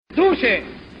Duce,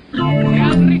 e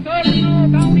al ritorno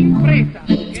da un'impresa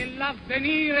che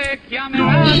l'avvenire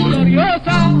chiamerà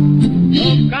gloriosa,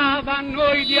 toccava a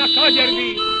noi di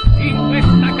accogliervi in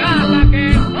questa casa che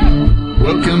è nostra.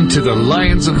 Welcome to the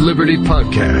Lions of Liberty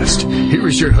podcast. Here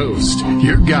is your host,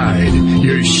 your guide,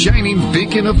 your shining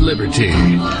beacon of liberty,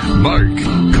 Mark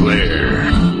Claire.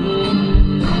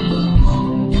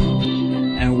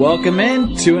 And welcome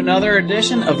in to another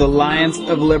edition of the Lions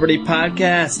of Liberty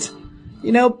podcast.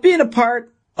 You know, being a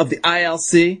part of the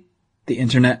ILC, the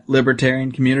Internet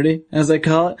Libertarian Community, as they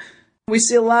call it, we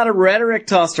see a lot of rhetoric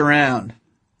tossed around.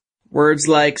 Words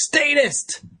like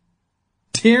statist,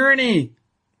 tyranny,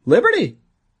 liberty.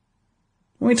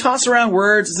 When we toss around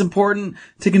words, it's important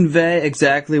to convey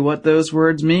exactly what those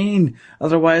words mean.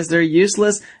 Otherwise, they're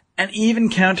useless and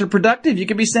even counterproductive. You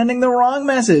could be sending the wrong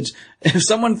message. If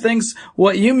someone thinks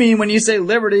what you mean when you say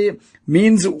liberty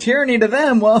means tyranny to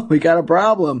them, well, we got a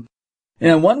problem.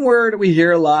 And one word we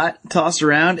hear a lot tossed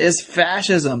around is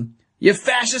fascism. You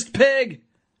fascist pig!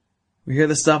 We hear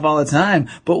this stuff all the time.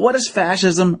 But what does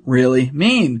fascism really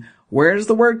mean? Where does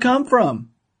the word come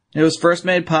from? It was first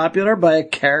made popular by a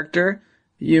character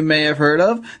you may have heard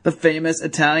of, the famous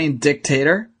Italian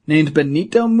dictator named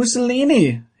Benito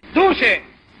Mussolini. Duce,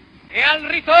 e al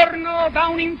ritorno da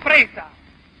un'impresa.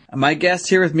 My guest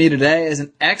here with me today is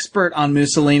an expert on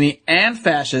Mussolini and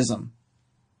fascism.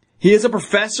 He is a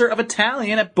professor of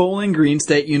Italian at Bowling Green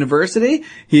State University.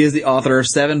 He is the author of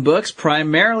 7 books,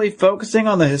 primarily focusing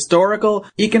on the historical,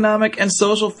 economic, and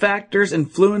social factors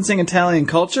influencing Italian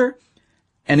culture.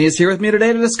 And he is here with me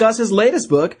today to discuss his latest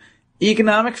book,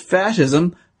 Economic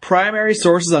Fascism, Primary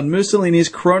Sources on Mussolini's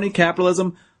Crony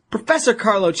Capitalism. Professor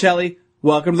Carlo Celli,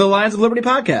 welcome to the Lions of Liberty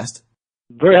podcast.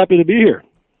 Very happy to be here.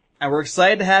 And we're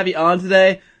excited to have you on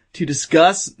today to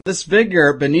discuss this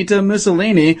figure, Benito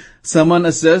Mussolini, someone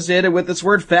associated with this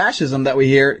word fascism that we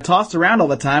hear tossed around all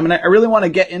the time. And I really want to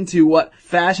get into what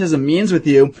fascism means with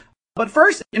you. But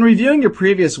first, in reviewing your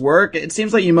previous work, it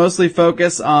seems like you mostly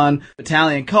focus on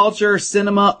Italian culture,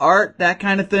 cinema, art, that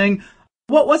kind of thing.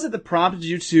 What was it that prompted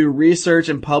you to research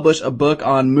and publish a book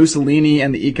on Mussolini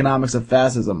and the economics of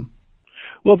fascism?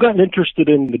 Well, I've gotten interested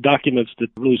in the documents that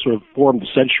really sort of formed the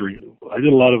century. I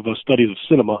did a lot of studies of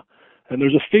cinema. And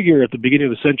there's a figure at the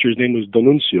beginning of the century, his name was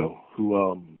D'Annunzio, who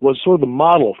was sort of the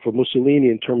model for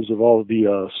Mussolini in terms of all of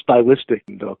the stylistic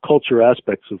and culture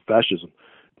aspects of fascism.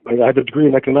 I had a degree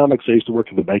in economics. I used to work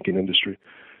in the banking industry.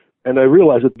 And I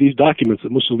realized that these documents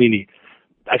that Mussolini,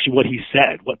 actually what he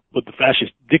said, what the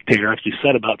fascist dictator actually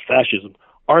said about fascism,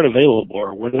 aren't available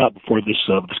or were not before this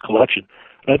collection.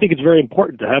 And I think it's very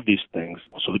important to have these things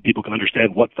so that people can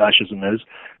understand what fascism is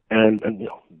and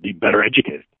be better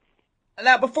educated.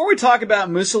 Now, before we talk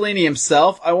about Mussolini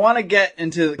himself, I want to get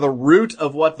into the root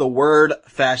of what the word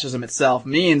fascism itself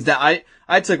means. Now,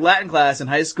 I took Latin class in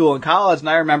high school and college, and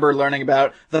I remember learning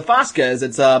about the fasces.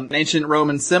 It's an ancient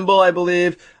Roman symbol, I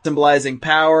believe, symbolizing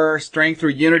power, strength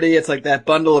through unity. It's like that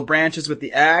bundle of branches with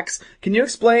the axe. Can you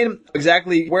explain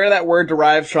exactly where that word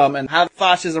derives from and how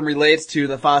fascism relates to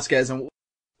the fasces?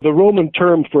 The Roman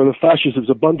term for the fascist is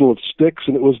a bundle of sticks,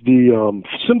 and it was the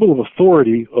symbol of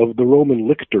authority of the Roman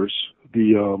lictors,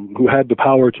 who had the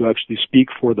power to actually speak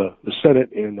for the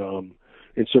Senate in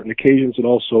certain occasions and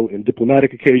also in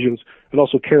diplomatic occasions, and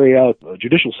also carry out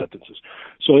judicial sentences.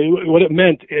 So what it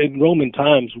meant in Roman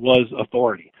times was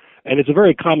authority. And it's a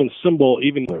very common symbol.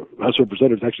 Even the House of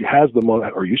Representatives actually has them on,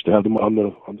 or used to have them on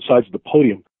the sides of the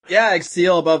podium. Yeah, like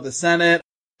seal above the Senate,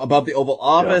 above the Oval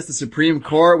Office, the Supreme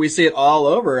Court. We see it all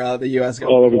over the U.S.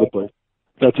 government. All over the place.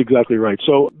 That's exactly right.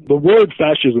 So the word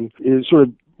fascism is sort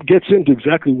of gets into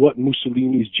exactly what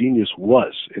Mussolini's genius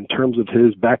was in terms of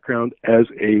his background as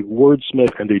a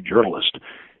wordsmith and a journalist.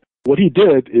 What he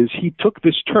did is he took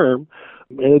this term,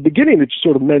 and at the beginning it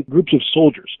sort of meant groups of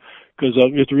soldiers, because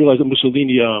you have to realize that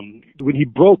Mussolini, when he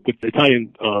broke with the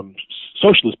Italian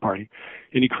Socialist Party,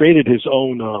 and he created his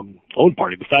own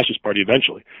party, the Fascist Party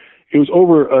eventually, it was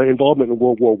over involvement in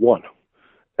World War I.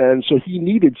 And so he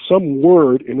needed some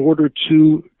word in order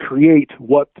to create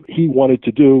what he wanted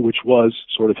to do, which was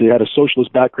sort of, he had a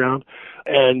socialist background,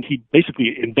 and he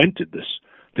basically invented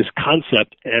this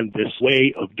concept and this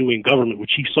way of doing government,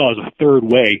 which he saw as a third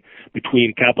way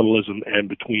between capitalism and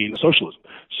between socialism.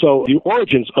 So the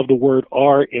origins of the word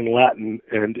are in Latin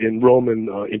and in Roman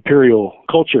imperial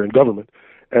culture and government.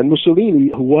 And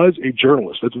Mussolini, who was a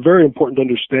journalist, that's very important to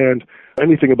understand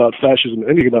anything about fascism,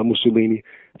 anything about Mussolini,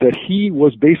 that he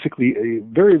was basically a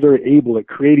very, very able at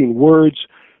creating words,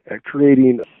 at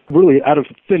creating really out of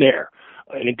thin air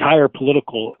an entire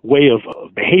political way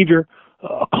of behavior,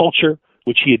 a culture,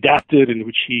 which he adapted and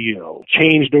which he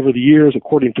changed over the years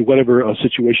according to whatever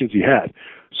situations he had.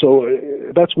 So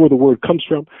that's where the word comes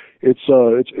from. It's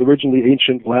originally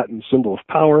ancient Latin symbol of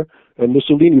power, and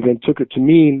Mussolini then took it to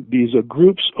mean these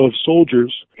groups of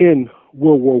soldiers in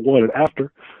World War I and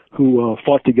after who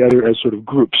fought together as sort of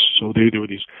groups. So there were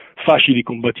these fasci di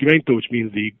combattimento, which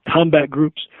means the combat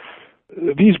groups.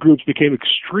 These groups became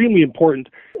extremely important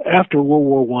after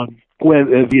World War I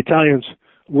when the Italians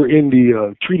were in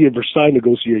the Treaty of Versailles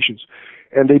negotiations,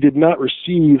 and they did not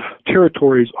receive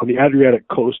territories on the Adriatic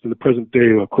coast in the present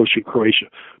day of Croatia,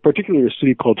 particularly a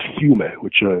city called Fiume,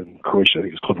 which in Croatia I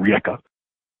think is called Rijeka.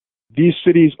 These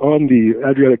cities on the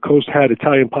Adriatic coast had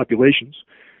Italian populations,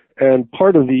 and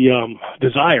part of the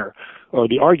desire or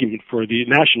the argument for the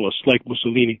nationalists like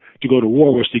Mussolini to go to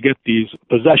war was to get these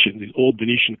possessions, these old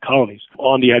Venetian colonies,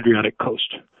 on the Adriatic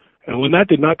coast. And when that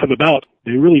did not come about,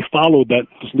 they really followed that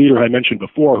this leader I mentioned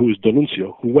before, who was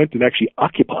D'Annunzio, who went and actually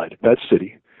occupied that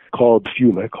city called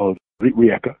Fiume, called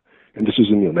Rijeka, and this was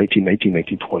in 1919,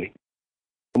 1920.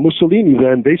 Mussolini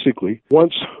then basically,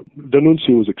 once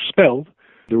D'Annunzio was expelled,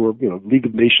 there were League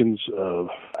of Nations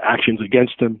actions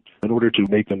against him in order to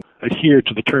make them adhere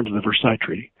to the terms of the Versailles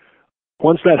Treaty.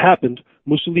 Once that happened,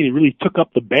 Mussolini really took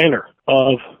up the banner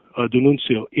of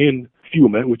D'Annunzio in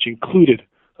Fiume, which included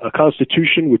a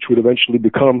constitution which would eventually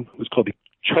become what's called the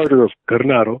Charter of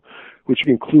Cornaro, which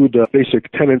would include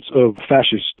basic tenets of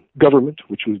fascist government,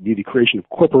 which would be the creation of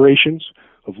corporations,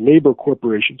 of labor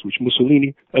corporations, which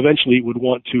Mussolini eventually would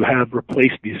want to have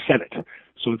replace the Senate.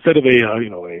 So instead of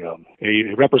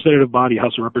a representative body,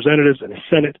 House of Representatives, and a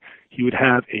Senate, he would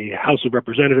have a House of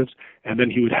Representatives, and then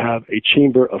he would have a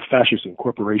Chamber of Fascists and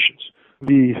Corporations.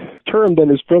 The term then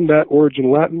is from that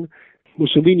origin Latin.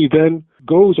 Mussolini then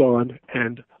goes on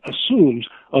and assumes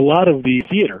a lot of the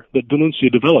theater that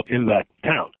D'Annunzio developed in that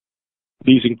town.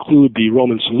 These include the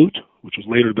Roman salute, which was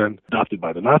later then adopted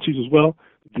by the Nazis as well,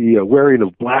 the wearing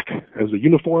of black as a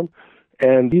uniform,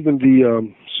 and even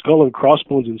the skull and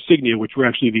crossbones insignia, which were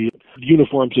actually the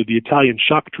uniforms of the Italian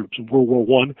shock troops in World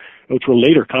War I, which were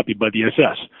later copied by the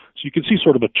SS. So you can see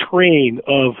sort of a train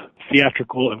of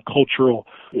theatrical and cultural,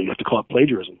 you have to call it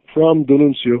plagiarism, from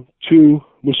D'Annunzio to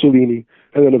Mussolini,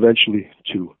 and then eventually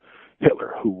to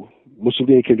Hitler, who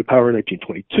Mussolini came to power in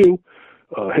 1922.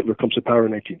 Hitler comes to power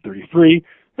in 1933.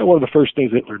 And one of the first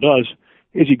things Hitler does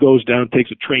is he goes down,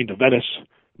 takes a train to Venice,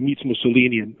 meets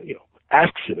Mussolini, and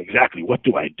asks him exactly, what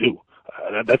do I do?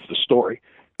 That's the story.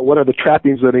 What are the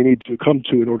trappings that I need to come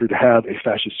to in order to have a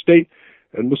fascist state?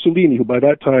 And Mussolini, who by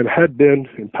that time had been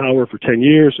in power for 10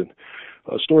 years, and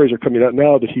stories are coming out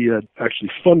now that he had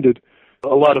actually funded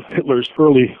a lot of Hitler's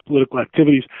early political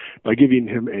activities by giving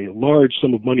him a large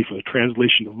sum of money for the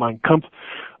translation of Mein Kampf.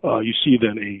 You see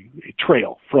then a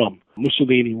trail from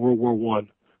Mussolini, World War I,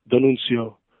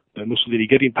 D'Annunzio, then Mussolini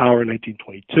getting power in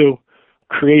 1922,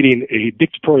 creating a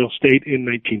dictatorial state in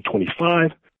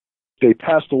 1925. They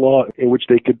passed a law in which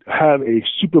they could have a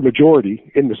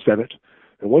supermajority in the Senate.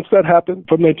 And once that happened,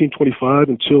 from 1925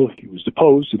 until he was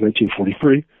deposed in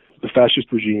 1943, the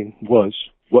fascist regime was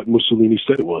what Mussolini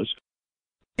said it was.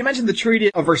 You mentioned the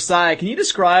Treaty of Versailles. Can you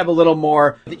describe a little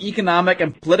more the economic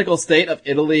and political state of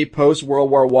Italy post-World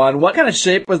War I? What kind of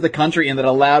shape was the country in that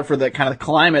allowed for the kind of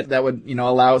climate that would,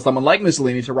 allow someone like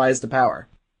Mussolini to rise to power?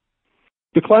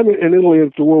 The climate in Italy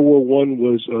after World War I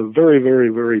was very, very,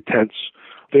 very tense.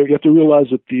 You have to realize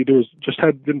that there's just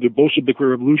had been the Bolshevik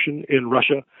Revolution in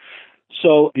Russia.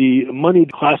 So the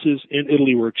moneyed classes in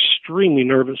Italy were extremely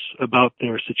nervous about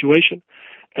their situation.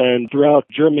 And throughout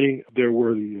Germany, there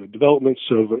were the developments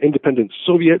of independent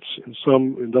Soviets in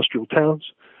some industrial towns.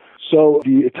 So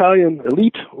the Italian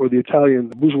elite, or the Italian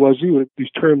bourgeoisie,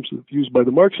 these terms used by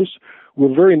the Marxists,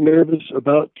 were very nervous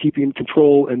about keeping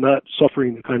control and not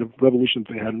suffering the kind of revolution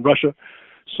they had in Russia.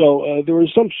 So there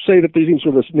was some say that there's even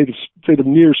sort of a maybe state of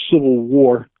near civil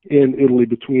war in Italy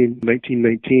between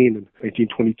 1919 and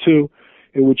 1922,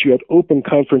 in which you had open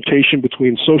confrontation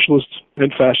between socialists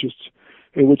and fascists,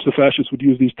 in which the fascists would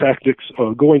use these tactics,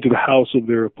 going to the house of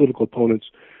their political opponents,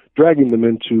 dragging them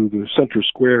into the center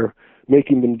square,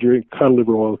 making them drink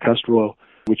canliver oil, castor oil,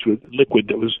 which was liquid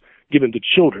that was given to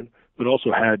children, but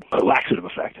also had a laxative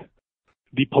effect.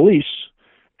 The police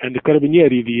and the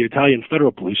Carabinieri, the Italian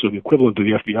federal police, so the equivalent of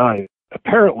the FBI,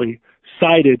 apparently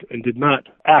sided and did not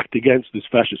act against this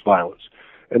fascist violence.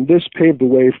 And this paved the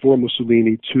way for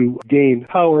Mussolini to gain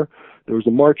power. There was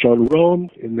a march on Rome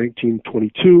in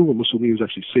 1922 when Mussolini was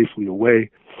actually safely away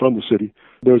from the city.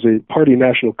 There was a party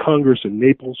national congress in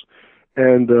Naples,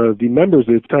 and the members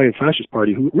of the Italian Fascist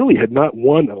Party, who really had not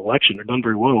won an election or done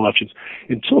very well in elections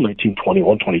until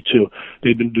 1921-22,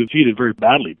 they'd been defeated very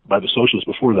badly by the socialists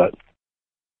before that.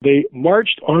 They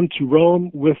marched onto Rome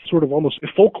with sort of almost a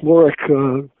folkloric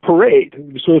parade,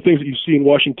 the sort of things that you see in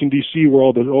Washington D.C., where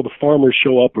all the farmers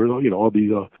show up, or all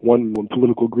the one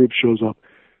political group shows up.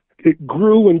 It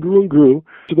grew and grew and grew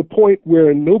to the point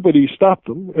where nobody stopped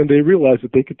them, and they realized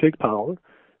that they could take power.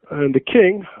 And the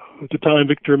king, at the time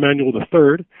Victor Emmanuel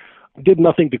III, did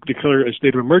nothing to declare a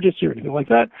state of emergency or anything like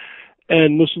that.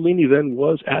 And Mussolini then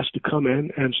was asked to come in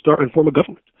and start and form a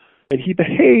government. And he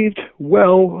behaved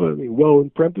well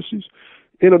in parentheses,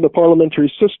 in the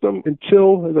parliamentary system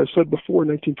until, as I said before,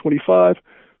 1925.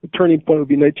 The turning point would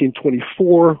be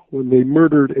 1924 when they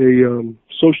murdered a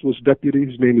socialist deputy.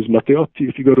 His name is Matteotti.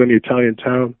 If you go to any Italian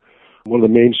town, one of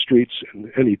the main streets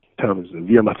in any town is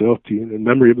Via Matteotti in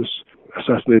memory of this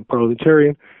assassinated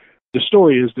parliamentarian. The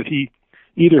story is that he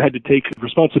either had to take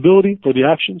responsibility for the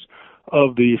actions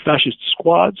of the fascist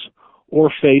squads or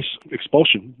face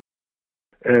expulsion.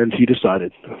 And he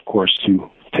decided, of course, to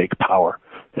take power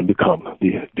and become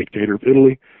the dictator of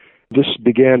Italy. This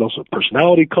began also a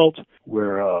personality cult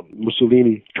where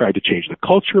Mussolini tried to change the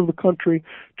culture of the country,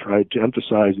 tried to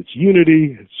emphasize its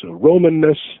unity, its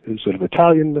Romanness instead of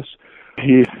Italianness.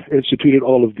 He instituted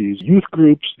all of these youth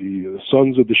groups, the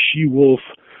Sons of the She-Wolf,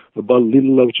 the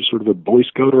Balilla, which is sort of a Boy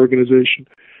Scout organization,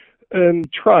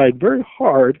 and tried very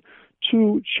hard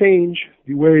to change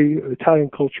the way Italian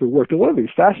culture worked. And one of the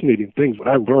fascinating things that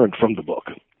I learned from the book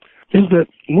is that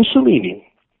Mussolini,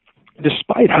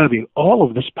 despite having all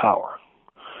of this power,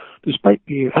 despite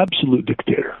being an absolute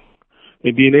dictator,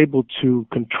 and being able to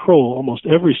control almost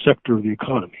every sector of the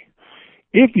economy,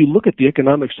 if you look at the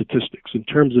economic statistics in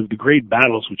terms of the great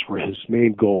battles, which were his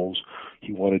main goals,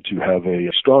 he wanted to have a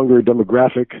stronger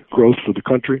demographic growth for the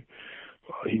country.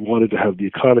 He wanted to have the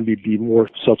economy be more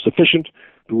self-sufficient.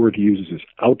 The word he uses is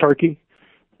autarky.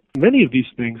 Many of these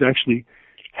things actually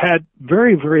had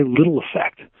very, very little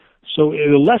effect. So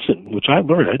a lesson, which I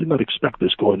learned, I did not expect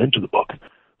this going into the book,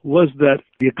 was that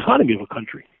the economy of a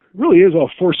country really is a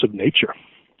force of nature.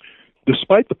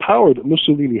 Despite the power that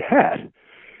Mussolini had,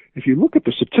 if you look at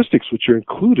the statistics which are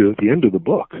included at the end of the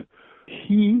book,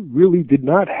 he really did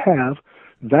not have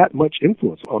that much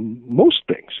influence on most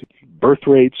things, birth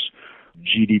rates,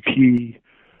 GDP,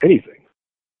 anything.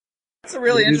 That's a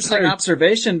really interesting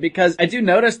observation, because I do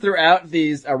notice throughout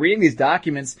these, reading these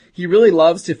documents, he really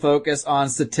loves to focus on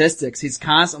statistics. He's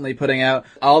constantly putting out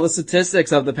all the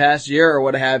statistics of the past year or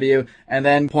what have you, and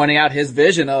then pointing out his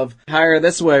vision of hire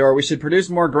this way, or we should produce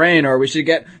more grain, or we should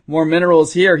get more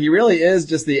minerals here. He really is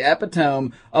just the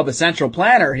epitome of a central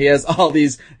planner. He has all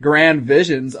these grand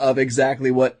visions of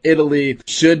exactly what Italy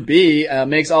should be,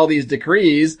 makes all these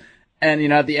decrees.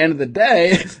 And, at the end of the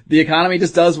day, the economy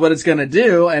just does what it's going to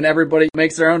do, and everybody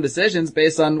makes their own decisions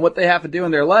based on what they have to do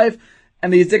in their life.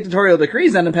 And these dictatorial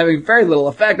decrees end up having very little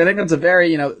effect. I think that's a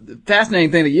very, fascinating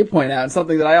thing that you point out, and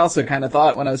something that I also kind of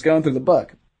thought when I was going through the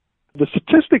book. The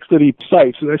statistics that he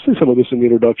cites, and I say some of this in the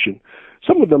introduction,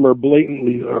 some of them are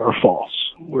blatantly are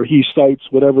false, where he cites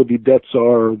whatever the debts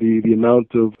are, the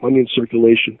amount of money in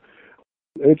circulation.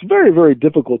 And it's very, very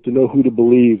difficult to know who to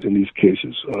believe in these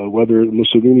cases, whether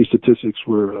Mussolini's statistics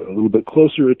were a little bit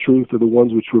closer to truth or the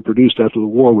ones which were produced after the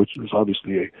war, which was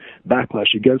obviously a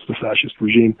backlash against the fascist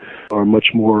regime, are much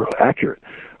more accurate.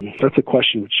 That's a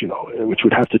question which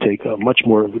would have to take a much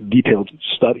more detailed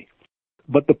study.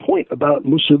 But the point about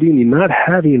Mussolini not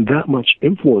having that much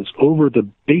influence over the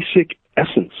basic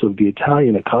essence of the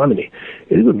Italian economy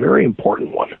is a very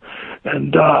important one.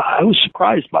 And I was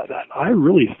surprised by that. I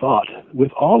really thought,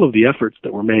 with all of the efforts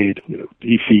that were made,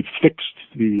 he fixed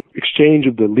the exchange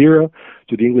of the lira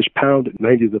to the English pound at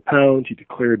 90 to the pound. He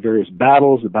declared various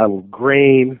battles, the Battle of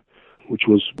Grain, which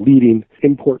was leading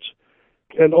imports,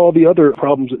 and all the other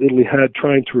problems that Italy had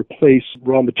trying to replace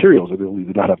raw materials. Italy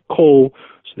did not have coal,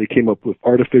 so they came up with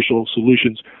artificial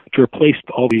solutions to replace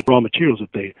all the raw materials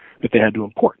that they had to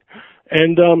import.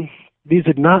 And these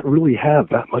did not really have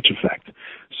that much effect.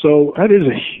 So that is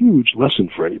a huge lesson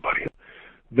for anybody,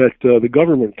 that the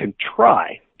government can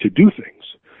try to do things,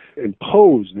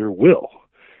 impose their will.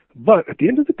 But at the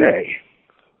end of the day,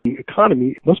 the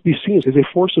economy must be seen as a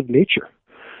force of nature.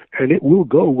 And it will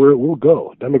go where it will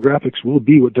go. Demographics will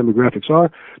be what demographics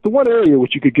are. The one area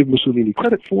which you could give Mussolini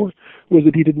credit for was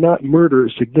that he did not murder a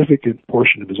significant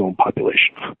portion of his own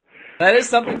population. That is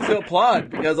something to applaud,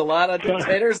 because a lot of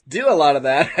dictators do a lot of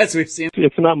that, as we've seen.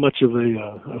 It's not much of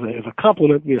a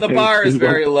compliment. The bar is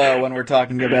very low when we're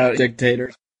talking about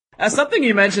dictators. Something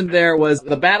you mentioned there was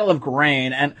the Battle of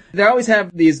Grain, and they always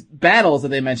have these battles that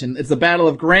they mention. It's the Battle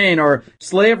of Grain or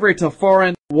slavery to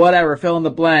foreign whatever, fill in the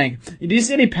blank. Do you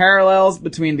see any parallels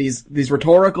between these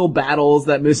rhetorical battles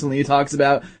that Mussolini talks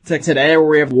about to today, where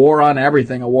we have war on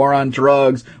everything, a war on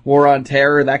drugs, war on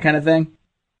terror, that kind of thing?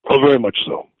 Oh, very much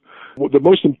so. The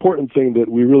most important thing that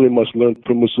we really must learn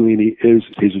from Mussolini is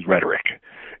his rhetoric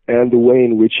and the way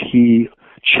in which he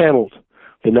channeled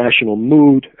the national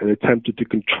mood and attempted to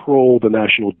control the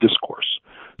national discourse.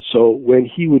 So when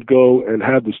he would go and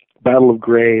have this battle of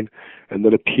grain and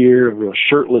then appear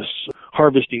shirtless,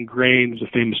 harvesting grain, was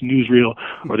a famous newsreel,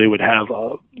 or they would have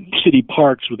city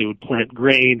parks where they would plant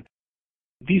grain.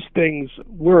 These things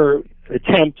were an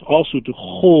attempt also to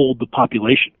hold the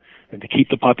population and to keep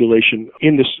the population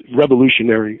in this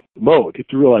revolutionary mode. You have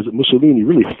to realize that Mussolini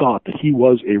really thought that he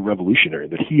was a revolutionary,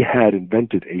 that he had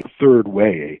invented a third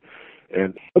way.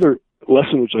 And another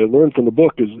lesson which I learned from the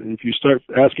book is if you start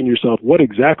asking yourself what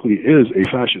exactly is a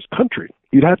fascist country,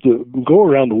 you'd have to go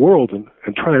around the world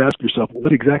and try and ask yourself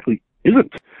what exactly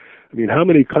isn't. I mean, how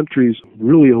many countries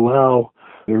really allow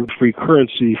their free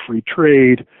currency, free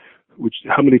trade,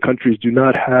 how many countries do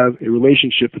not have a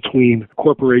relationship between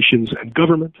corporations and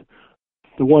government?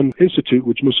 The one institute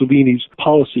which Mussolini's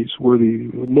policies were the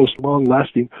most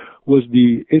long-lasting was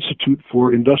the Institute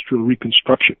for Industrial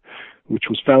Reconstruction, which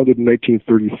was founded in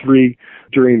 1933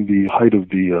 during the height of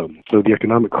the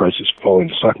economic crisis following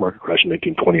the stock market crash in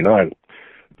 1929.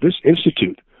 This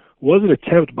institute was an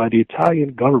attempt by the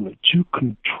Italian government to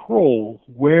control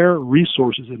where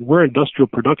resources and where industrial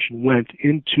production went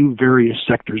into various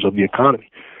sectors of the economy.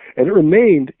 And it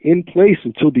remained in place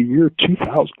until the year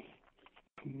 2000.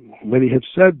 Many have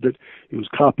said that it was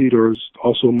copied or was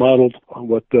also modeled on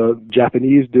what the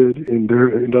Japanese did in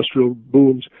their industrial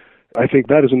booms. I think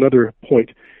that is another point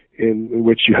in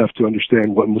which you have to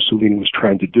understand what Mussolini was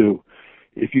trying to do.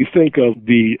 If you think of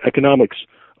the economics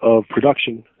of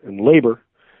production and labor,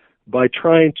 by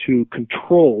trying to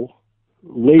control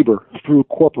labor through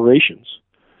corporations,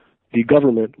 the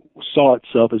government saw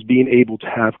itself as being able to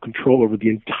have control over the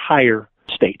entire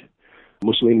state.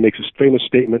 Mussolini makes this famous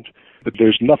statement that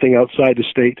there's nothing outside the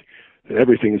state, that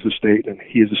everything is the state, and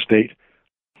he is the state.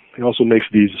 He also makes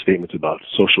these statements about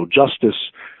social justice,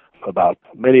 about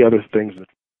many other things.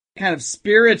 Kind of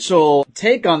spiritual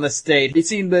take on the state. He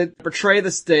seemed to portray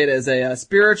the state as a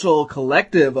spiritual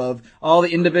collective of all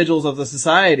the individuals of the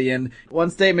society. And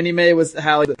one statement he made was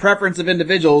how the preference of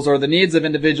individuals or the needs of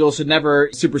individuals should never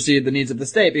supersede the needs of the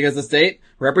state, because the state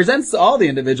represents all the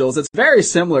individuals. It's very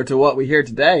similar to what we hear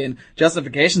today in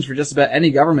justifications for just about any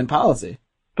government policy.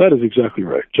 That is exactly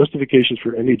right. Justifications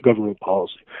for any government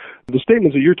policy. The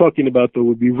statements that you're talking about, though,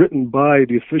 would be written by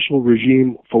the official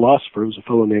regime philosopher, who's a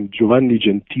fellow named Giovanni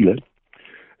Gentile.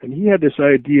 And he had this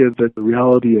idea that the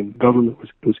reality in government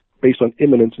was based on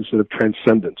immanence instead of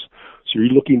transcendence. So you're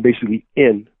looking basically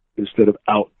in instead of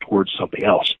out towards something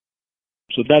else.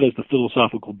 So that is the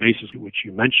philosophical basis which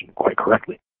you mentioned quite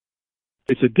correctly.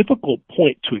 It's a difficult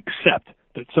point to accept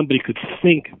that somebody could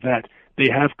think that they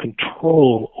have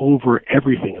control over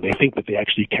everything, and they think that they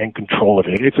actually can control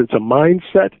everything. It's a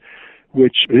mindset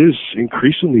which is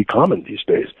increasingly common these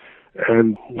days,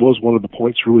 and was one of the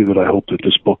points really that I hope that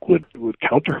this book would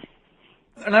counter.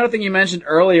 Another thing you mentioned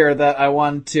earlier that I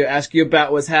wanted to ask you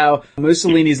about was how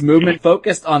Mussolini's movement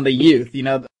focused on the youth. You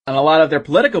know, and a lot of their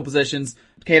political positions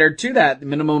catered to that, the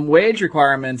minimum wage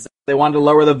requirements. They wanted to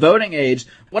lower the voting age.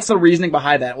 What's the reasoning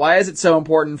behind that? Why is it so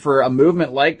important for a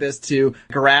movement like this to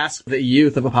grasp the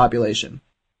youth of a population?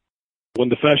 When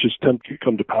the fascists attempted to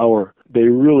come to power, they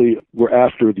really were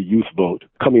after the youth vote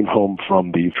coming home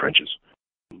from the trenches.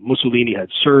 Mussolini had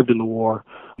served in the war.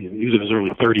 He was in his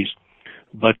early 30s.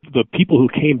 But the people who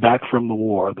came back from the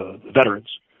war, the veterans,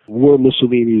 were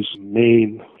Mussolini's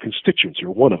main constituency,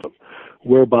 or one of them,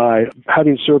 whereby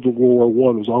having served in World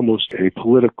War I was almost a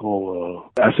political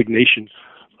assignation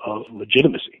of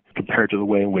legitimacy compared to the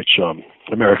way in which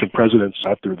American presidents,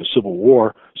 after the Civil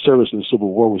War, service in the Civil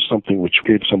War was something which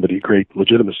gave somebody great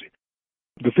legitimacy.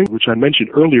 The thing which I mentioned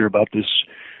earlier about this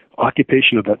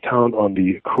occupation of that town on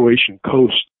the Croatian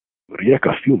coast,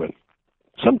 Rijeka Fiume,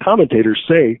 some commentators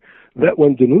say that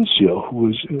when D'Annunzio, who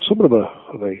was somewhat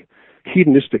of a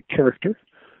hedonistic character,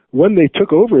 when they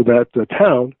took over that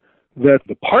town, that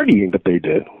the partying that they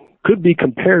did could be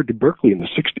compared to Berkeley in the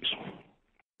 60s.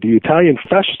 The Italian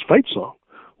fascist fight song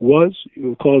was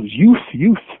called Youth,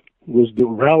 Youth, was the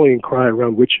rallying cry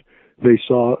around which they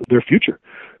saw their future.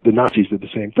 The Nazis did the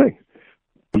same thing.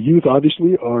 The youth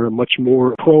obviously are much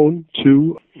more prone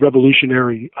to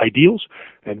revolutionary ideals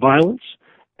and violence,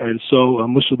 and so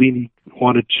Mussolini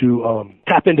wanted to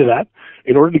tap into that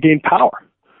in order to gain power.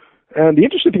 And the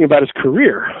interesting thing about his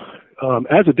career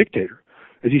as a dictator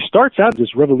is he starts out as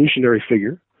this revolutionary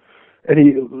figure, and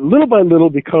he little by little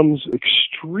becomes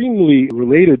extremely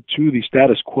related to the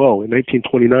status quo. In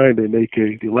 1929, they make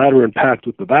the Lateran Pact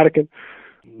with the Vatican.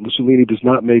 Mussolini does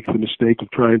not make the mistake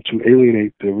of trying to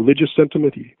alienate the religious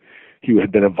sentiment. He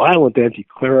had been a violent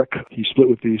anti-cleric. He split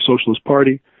with the Socialist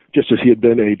Party, just as he had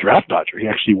been a draft dodger. He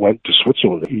actually went to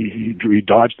Switzerland. He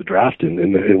dodged the draft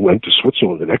and went to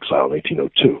Switzerland in exile in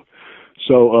 1902.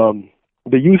 So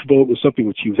the youth vote was something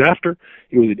which he was after.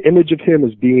 It was an image of him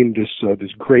as being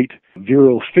this great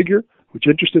virile figure, which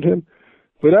interested him.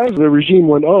 But as the regime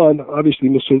went on, obviously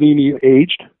Mussolini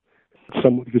aged.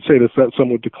 You could say that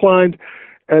somewhat declined.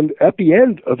 And at the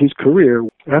end of his career,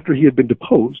 after he had been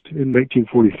deposed in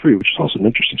 1943, which is also an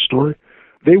interesting story,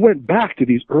 they went back to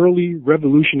these early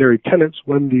revolutionary tenets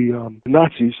when the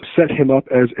Nazis set him up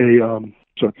as a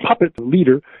sort of puppet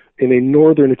leader in a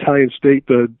northern Italian state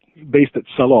based at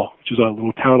Salò, which is a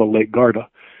little town on Lake Garda.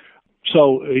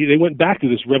 So they went back to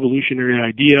this revolutionary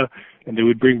idea, and they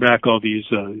would bring back all these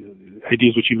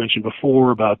ideas which you mentioned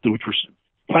before which were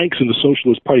planks in the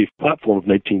Socialist Party platform of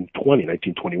 1920,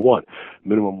 1921,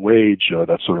 minimum wage,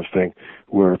 that sort of thing,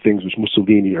 were things which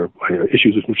Mussolini or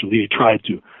issues which Mussolini tried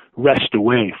to wrest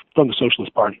away from the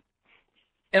Socialist Party.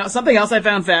 You know, something else I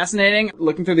found fascinating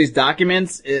looking through these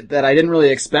documents that I didn't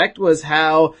really expect was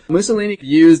how Mussolini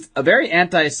used a very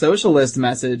anti-socialist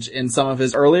message in some of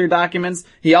his earlier documents.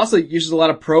 He also uses a lot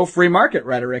of pro-free market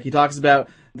rhetoric. He talks about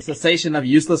the cessation of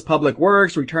useless public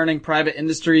works, returning private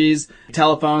industries,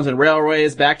 telephones and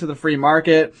railways back to the free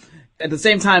market. At the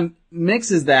same time,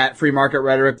 mixes that free market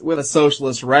rhetoric with a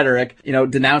socialist rhetoric,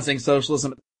 denouncing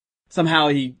socialism. Somehow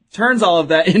he turns all of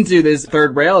that into this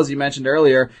third rail, as you mentioned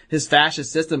earlier, his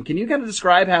fascist system. Can you kind of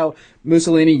describe how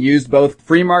Mussolini used both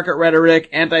free market rhetoric,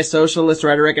 anti-socialist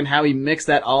rhetoric, and how he mixed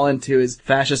that all into his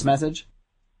fascist message?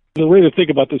 The way to think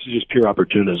about this is just pure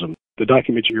opportunism. The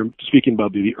document you're speaking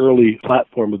about, the early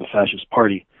platform of the Fascist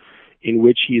Party, in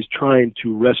which he is trying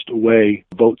to wrest away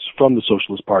votes from the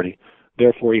Socialist Party.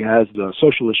 Therefore, he has the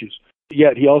social issues.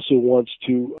 Yet he also wants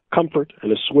to comfort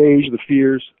and assuage the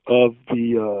fears of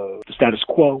the status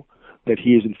quo, that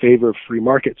he is in favor of free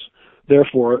markets.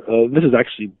 Therefore, this is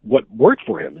actually what worked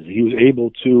for him. He was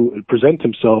able to present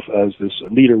himself as this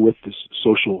leader with this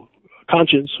social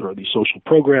conscience or these social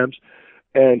programs,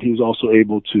 and he was also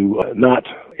able to not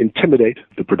intimidate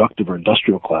the productive or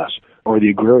industrial class, or the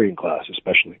agrarian class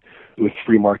especially, with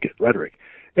free market rhetoric.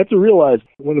 You have to realize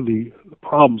one of the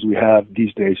problems we have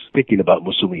these days thinking about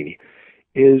Mussolini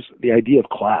is the idea of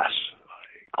class.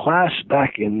 Class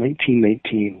back in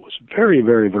 1919 was very,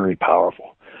 very, very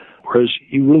powerful, whereas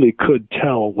you really could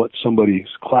tell what somebody's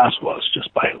class was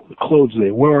just by the clothes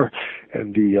they wore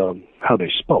and the how they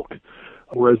spoke.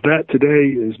 Whereas that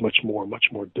today is much more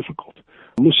difficult.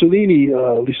 Mussolini,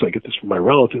 at least I get this from my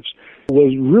relatives,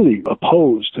 was really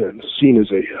opposed and seen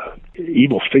as a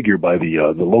evil figure by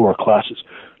the lower classes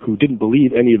who didn't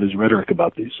believe any of his rhetoric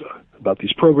about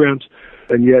these programs,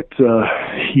 and yet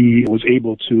he was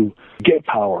able to get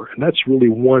power. And that's really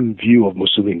one view of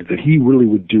Mussolini, that he really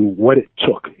would do what it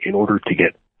took in order to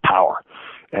get power,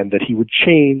 and that he would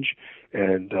change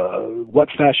and what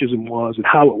fascism was and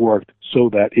how it worked so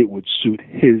that it would suit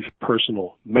his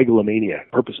personal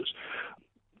megalomaniac purposes.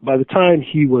 By the time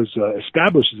he was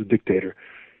established as a dictator,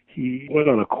 he went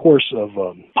on a course of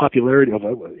popularity, of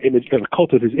image, kind of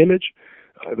cult of his image.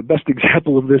 The best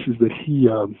example of this is that he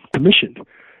commissioned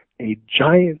a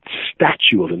giant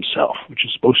statue of himself, which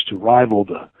is supposed to rival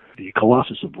the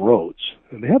Colossus of Rhodes.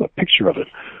 And they have a picture of it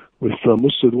with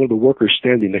one of the workers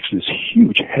standing next to this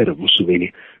huge head of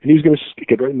Mussolini, and he was going to stick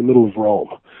it right in the middle of Rome.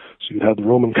 So you'd have the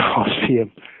Roman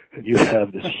Colosseum, and you'd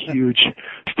have this huge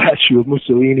statue of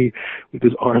Mussolini with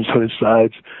his arms on his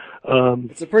sides.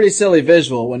 It's a pretty silly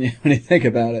visual when you think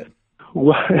about it.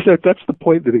 Well, that's the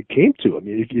point that it came to. I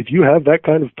mean, if you have that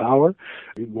kind of power,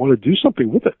 you want to do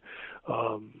something with it.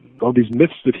 All these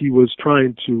myths that he was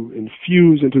trying to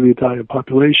infuse into the Italian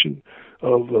population,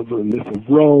 of the myth of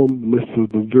Rome, the myth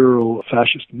of the virile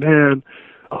fascist man,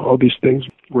 all these things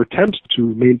were attempts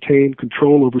to maintain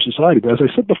control over society. But as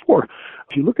I said before,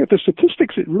 if you look at the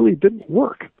statistics, it really didn't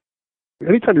work.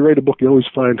 Anytime you write a book, you always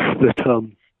find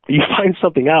that you find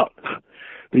something out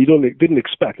that you didn't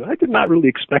expect. And I did not really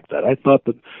expect that. I thought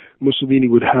that Mussolini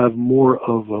would have more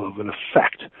of an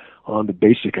effect on the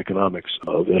basic economics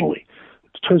of Italy.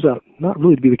 It turns out not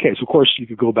really to be the case. Of course, you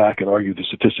could go back and argue the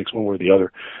statistics one way or the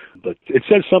other, but it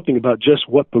says something about just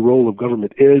what the role of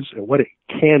government is and what it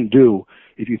can do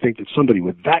if you think that somebody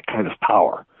with that kind of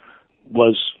power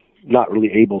was not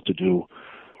really able to do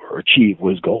or achieve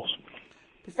his goals.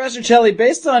 Professor Celli,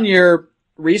 based on your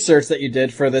research that you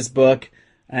did for this book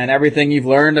and everything you've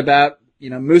learned about,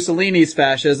 Mussolini's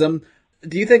fascism,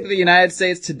 do you think that the United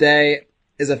States today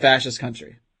is a fascist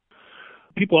country?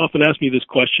 People often ask me this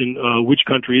question, which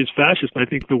country is fascist? And I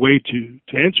think the way to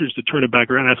answer is to turn it back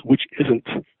around and ask which isn't.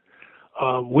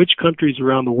 Which countries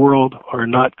around the world are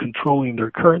not controlling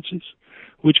their currencies?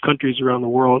 Which countries around the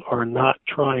world are not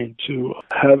trying to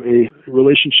have a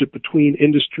relationship between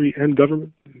industry and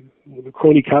government? The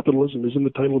crony capitalism is in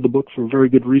the title of the book for a very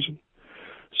good reason.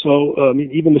 So,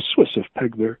 even the Swiss have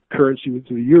pegged their currency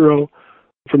to the euro.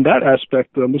 From that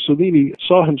aspect, Mussolini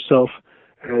saw himself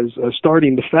as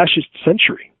starting the fascist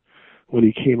century when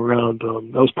he came around.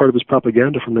 That was part of his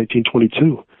propaganda from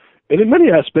 1922. And in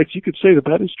many aspects, you could say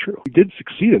that is true. He did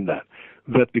succeed in that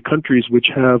the countries which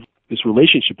have this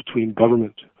relationship between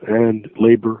government and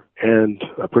labor and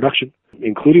production,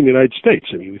 including the United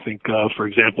States. We think, for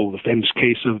example, the famous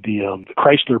case of the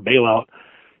Chrysler bailout,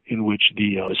 in which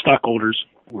the stockholders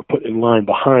were put in line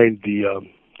behind the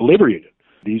labor union.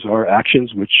 These are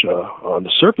actions which, on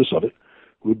the surface of it,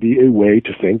 would be a way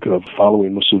to think of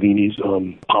following Mussolini's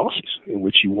policies, in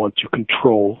which you want to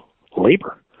control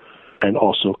labor and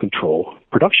also control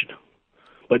production.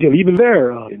 But even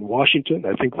there, in Washington,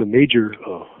 I think the major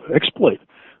exploit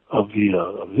of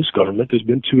this government has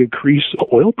been to increase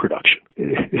oil production.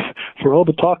 For all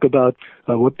the talk about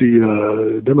what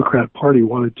the Democrat Party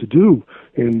wanted to do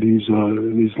in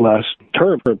these last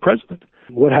term for president,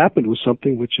 what happened was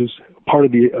something which is part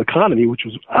of the economy, which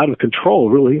was out of control,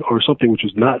 really, or something which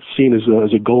was not seen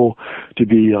as a goal to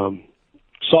be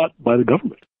sought by the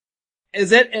government.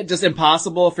 Is it just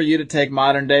impossible for you to take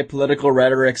modern day political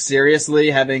rhetoric seriously,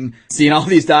 having seen all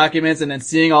these documents and then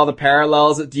seeing all the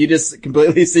parallels? Do you just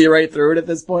completely see right through it at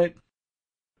this point?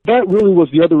 That really was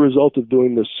the other result of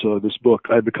doing this book.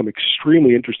 I've become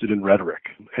extremely interested in rhetoric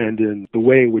and in the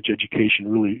way in which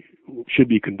education really should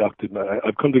be conducted. And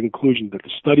I've come to the conclusion that the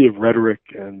study of rhetoric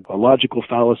and logical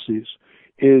fallacies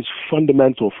is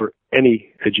fundamental for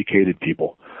any educated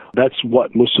people. That's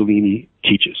what Mussolini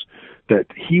teaches, that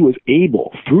he was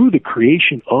able, through the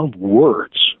creation of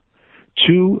words,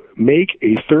 to make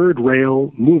a third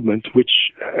rail movement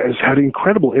which has had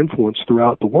incredible influence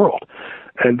throughout the world.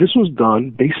 And this was done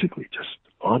basically just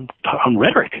on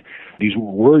rhetoric. These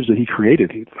words that he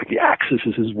created, like the Axis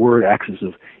is his word, Axis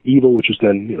of evil, which was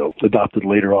then, adopted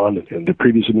later on in the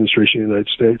previous administration of the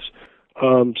United States.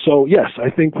 So yes, I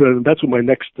think that's what my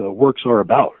next works are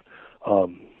about.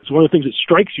 It's one of the things that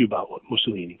strikes you about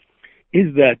Mussolini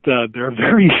is that there are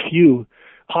very few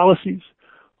policies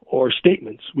or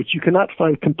statements which you cannot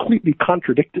find completely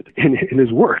contradicted in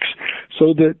his works,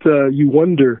 so that you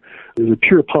wonder, as a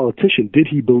pure politician, did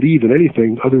he believe in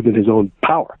anything other than his own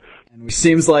power? And it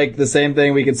seems like the same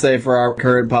thing we can say for our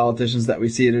current politicians that we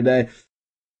see today.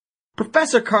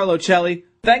 Professor Carlo Celli,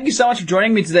 thank you so much for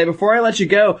joining me today. Before I let you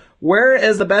go, where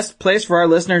is the best place for our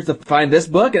listeners to find this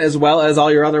book as well as all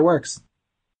your other works?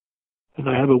 And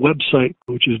I have a website,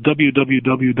 which is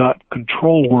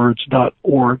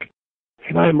www.controlwords.org.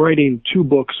 And I am writing 2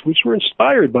 books which were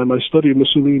inspired by my study of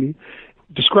Mussolini,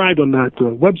 described on that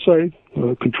website,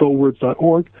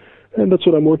 controlwords.org. And that's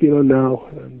what I'm working on now.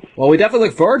 Well, we definitely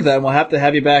look forward to that, and we'll have to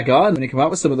have you back on when you come out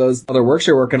with some of those other works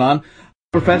you're working on.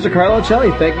 Professor Carlo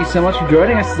Celli, thank you so much for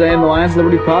joining us today on the Lions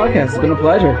Liberty Podcast. It's been a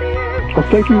pleasure. Well,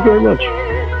 thank you very much.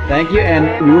 Thank you,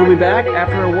 and we will be back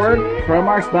after a word from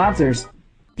our sponsors.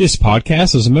 This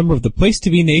podcast is a member of the Place to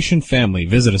Be Nation family.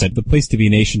 Visit us at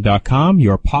theplacetobenation.com,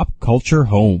 your pop culture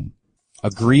home.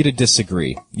 Agree to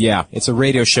Disagree. Yeah, it's a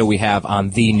radio show we have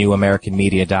on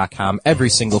thenewamericanmedia.com every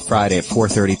single Friday at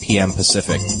 4:30 p.m.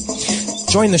 Pacific.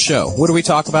 Join the show. What do we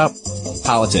talk about?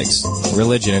 Politics,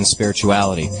 religion, and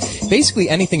spirituality. Basically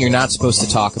anything you're not supposed to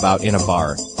talk about in a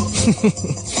bar.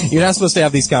 You're not supposed to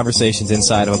have these conversations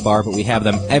inside of a bar, but we have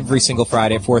them every single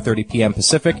Friday at 4:30 p.m.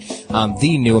 Pacific on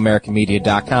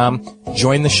thenewamericanmedia.com.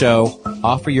 Join the show,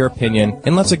 offer your opinion,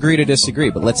 and let's agree to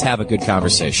disagree, but let's have a good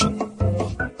conversation.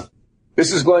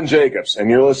 This is Glenn Jacobs,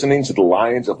 and you're listening to the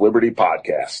Lions of Liberty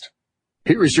podcast.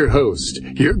 Here is your host,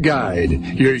 your guide,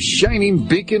 your shining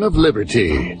beacon of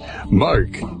liberty,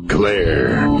 Mark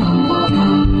Claire.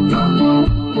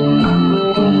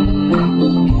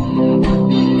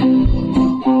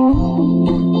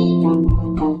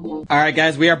 All right,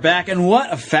 guys, we are back, and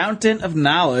what a fountain of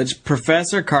knowledge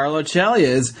Professor Carlo Celli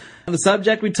is. The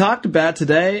subject we talked about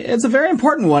today is a very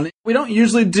important one. We don't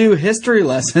usually do history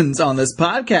lessons on this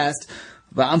podcast,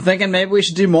 but I'm thinking maybe we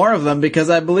should do more of them because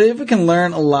I believe we can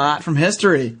learn a lot from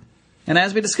history. And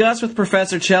as we discussed with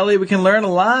Professor Celli, we can learn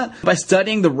a lot by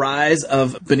studying the rise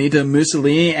of Benito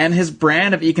Mussolini and his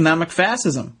brand of economic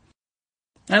fascism.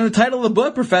 And in the title of the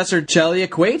book, Professor Celli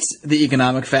equates the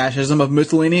economic fascism of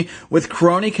Mussolini with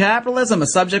crony capitalism, a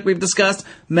subject we've discussed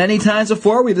many times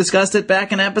before. We discussed it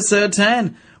back in episode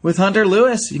 10 with Hunter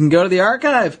Lewis. You can go to the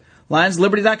archive,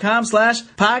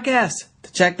 lionsliberty.com/podcast,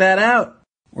 to check that out.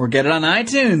 Or get it on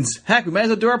iTunes. Heck, we might as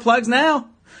well do our plugs now.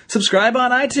 Subscribe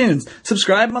on iTunes.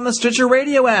 Subscribe on the Stitcher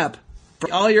Radio app.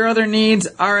 For all your other needs,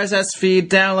 RSS feed,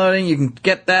 downloading, you can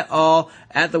get that all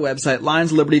at the website,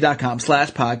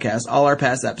 lionsliberty.com/podcast, all our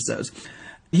past episodes.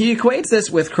 He equates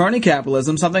this with crony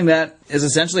capitalism, something that is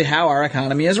essentially how our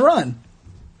economy is run,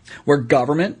 where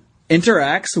government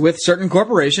interacts with certain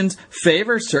corporations,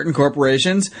 favors certain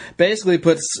corporations, basically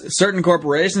puts certain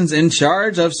corporations in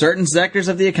charge of certain sectors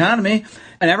of the economy,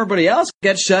 and everybody else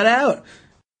gets shut out.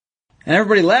 And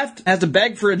everybody left has to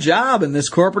beg for a job in this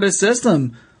corporatist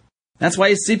system. That's why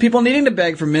you see people needing to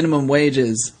beg for minimum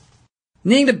wages,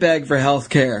 needing to beg for health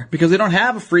care, because we don't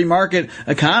have a free market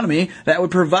economy that would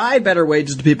provide better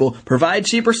wages to people, provide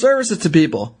cheaper services to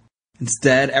people.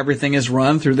 Instead, everything is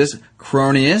run through this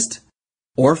cronyist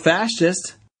or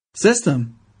fascist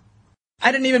system.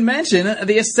 I didn't even mention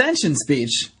the Ascension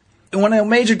speech, one of the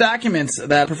major documents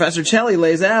that Professor Celli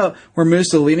lays out, where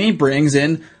Mussolini brings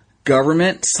in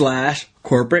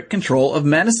government/corporate control of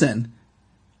medicine.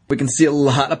 We can see a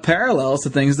lot of parallels to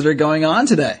things that are going on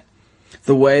today.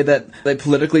 The way that they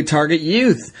politically target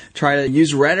youth, try to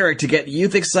use rhetoric to get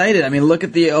youth excited. I mean, look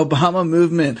at the Obama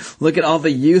movement. Look at all the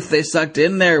youth they sucked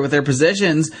in there with their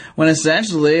positions, when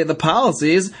essentially the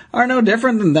policies are no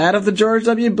different than that of the George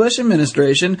W. Bush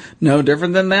administration, no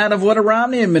different than that of what a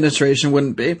Romney administration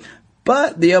wouldn't be.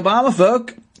 But the Obama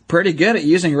folk, pretty good at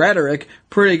using rhetoric,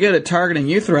 pretty good at targeting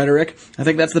youth rhetoric. I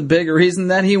think that's the big reason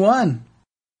that he won.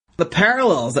 The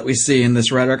parallels that we see in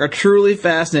this rhetoric are truly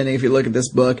fascinating if you look at this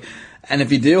book. And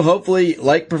if you do, hopefully,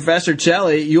 like Professor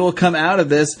Celli, you will come out of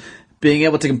this being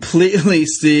able to completely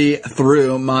see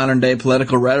through modern-day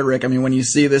political rhetoric. I mean, when you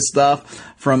see this stuff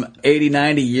from 80,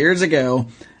 90 years ago,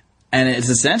 and it's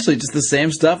essentially just the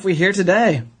same stuff we hear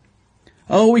today.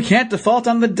 Oh, we can't default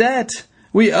on the debt.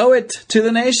 We owe it to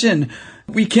the nation.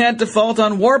 We can't default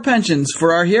on war pensions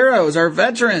for our heroes, our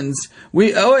veterans.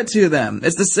 We owe it to them.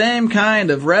 It's the same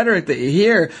kind of rhetoric that you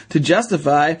hear to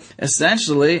justify,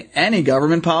 essentially, any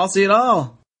government policy at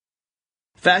all.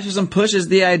 Fascism pushes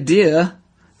the idea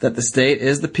that the state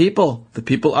is the people. The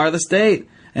people are the state.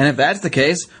 And if that's the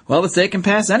case, well, the state can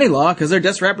pass any law because they're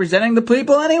just representing the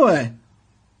people anyway.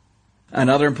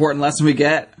 Another important lesson we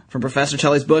get from Professor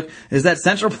Celli's book is that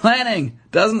central planning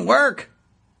doesn't work.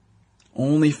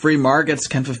 Only free markets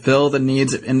can fulfill the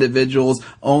needs of individuals.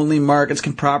 Only markets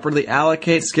can properly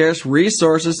allocate scarce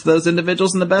resources to those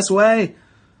individuals in the best way.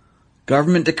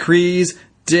 Government decrees,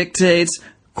 dictates,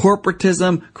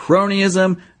 corporatism,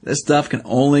 cronyism, this stuff can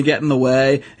only get in the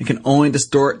way. It can only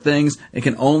distort things. It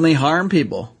can only harm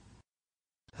people.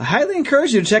 I highly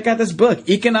encourage you to check out this book,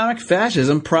 Economic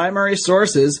Fascism, Primary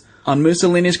Sources on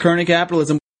Mussolini's Crony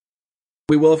Capitalism.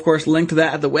 We will, of course, link to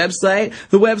that at the website.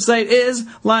 The website is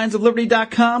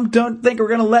lionsofliberty.com. Don't think we're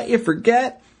going to let you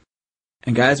forget.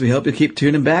 And guys, we hope you keep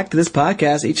tuning back to this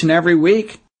podcast each and every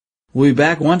week. We'll be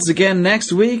back once again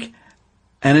next week.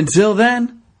 And until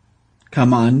then,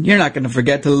 come on, you're not going to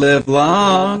forget to live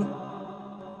long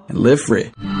and live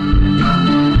free.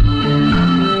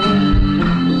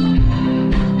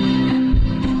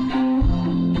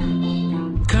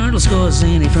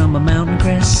 Scorzani from a mountain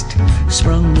crest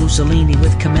sprung Mussolini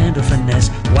with commando finesse,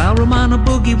 while Romano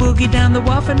boogie down the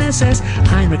Waffen SS.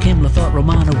 Heinrich Himmler thought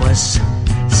Romano was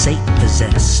Satan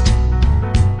possessed.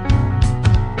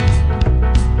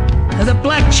 The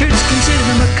black church considered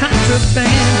him a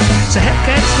contraband, so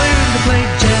Hepcats learned to play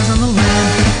jazz on the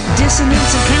land.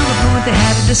 Dissonance and counterpoint they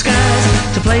had to disguise.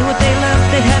 To play what they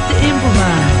loved they had to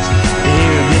improvise. To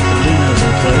hear him hit the blue notes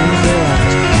and close their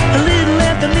eyes. A little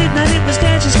after midnight it was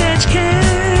Scratch Can.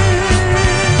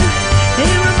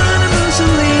 Hey, Romano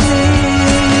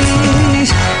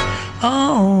Mussolini's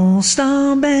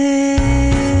all-star band.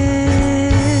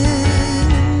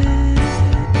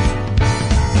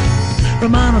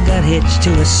 Romano got hitched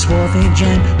to a swarthy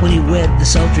gem when he wed the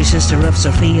sultry sister of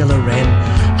Sophia Loren.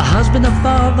 A husband, a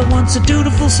father, once a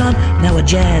dutiful son, now a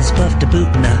jazz buff to boot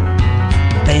and a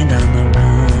band on the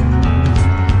run.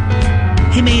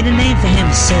 He made a name for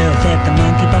himself at the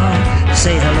Monkey Bar, to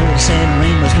say hello to San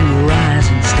Ramos' new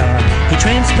rising star. He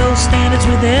transposed standards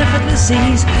with effortless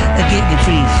ease, a getting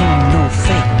free from no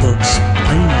fake books,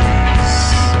 please.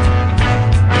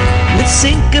 With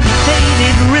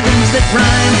syncopated rhythms that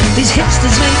rhyme, these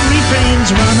hipsters make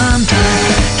refrains run on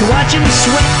time. To watch them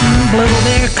sweat and blow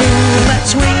their cool, that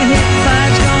swinging hip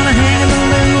vibe's gonna hang in the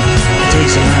roof. It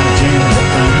takes a lot of jam to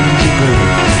find your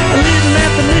groove. A little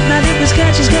after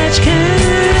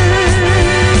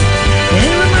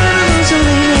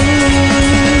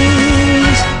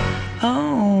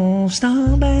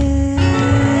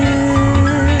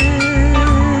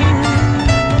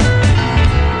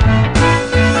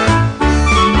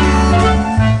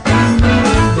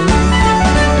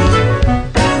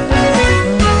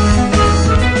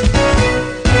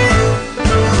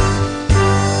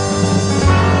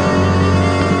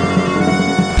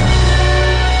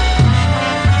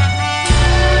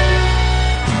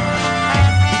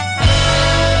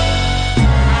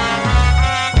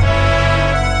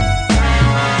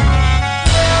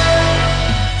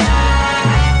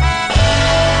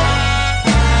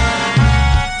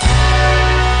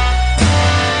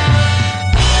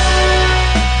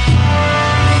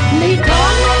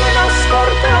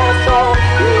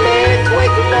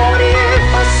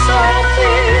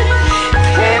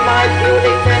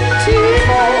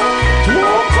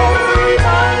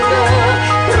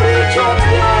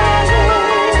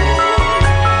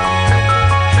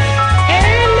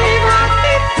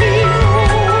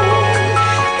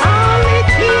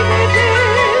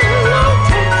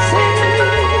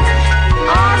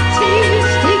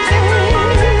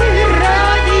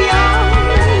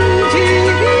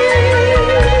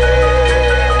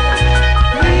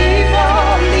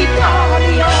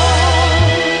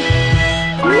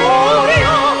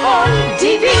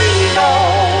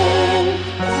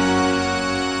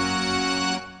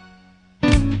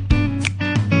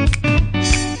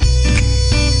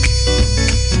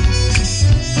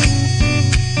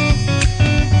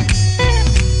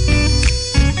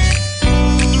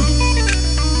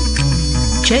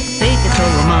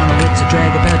told Romano it's a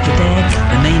drag about your dad.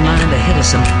 The mainliner hit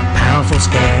us some powerful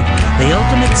skag. The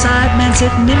ultimate sideman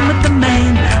sitting in with the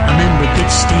man. I remember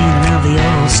Goodstein, now the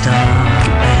All-Star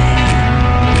Band.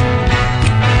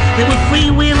 They were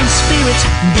freewheeling spirits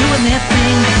doing their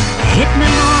thing, hitting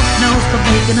them off nose but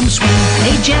making them swing.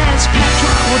 A jazz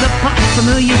patois with a pop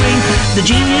familiar ring. The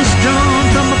genius drawn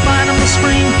from a bottomless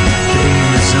spring. To be in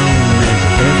the zone meant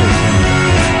everything.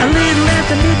 A little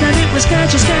after midnight it was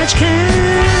catch as catch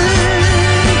can.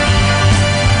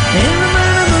 Every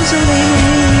man of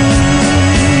Mussolini's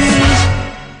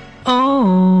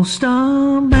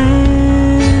All-Star Band.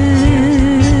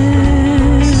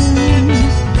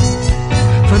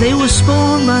 For they were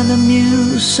spawned by the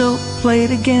muse, so play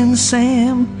it again,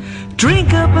 Sam.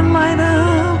 Drink up and light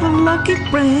up a lucky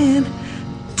brand.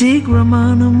 Dig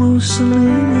Romano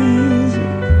Mussolini's